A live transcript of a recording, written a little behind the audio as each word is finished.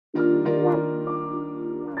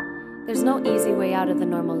There's no easy way out of the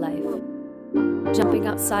normal life. Jumping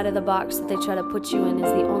outside of the box that they try to put you in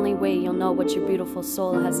is the only way you'll know what your beautiful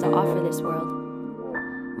soul has to offer this world.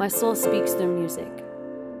 My soul speaks through music.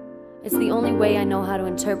 It's the only way I know how to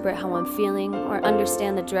interpret how I'm feeling or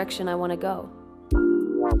understand the direction I want to go.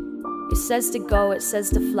 It says to go, it says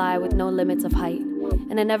to fly with no limits of height,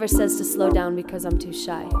 and it never says to slow down because I'm too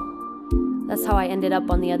shy. That's how I ended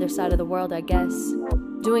up on the other side of the world, I guess.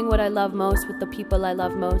 Doing what I love most with the people I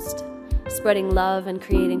love most, spreading love and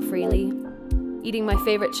creating freely, eating my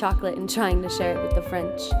favorite chocolate and trying to share it with the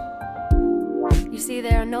French. You see,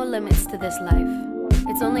 there are no limits to this life.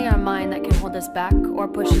 It's only our mind that can hold us back or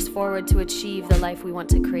push us forward to achieve the life we want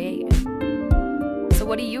to create. So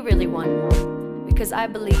what do you really want? Because I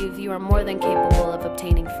believe you are more than capable of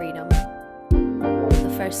obtaining freedom.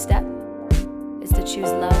 The first step is to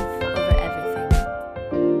choose love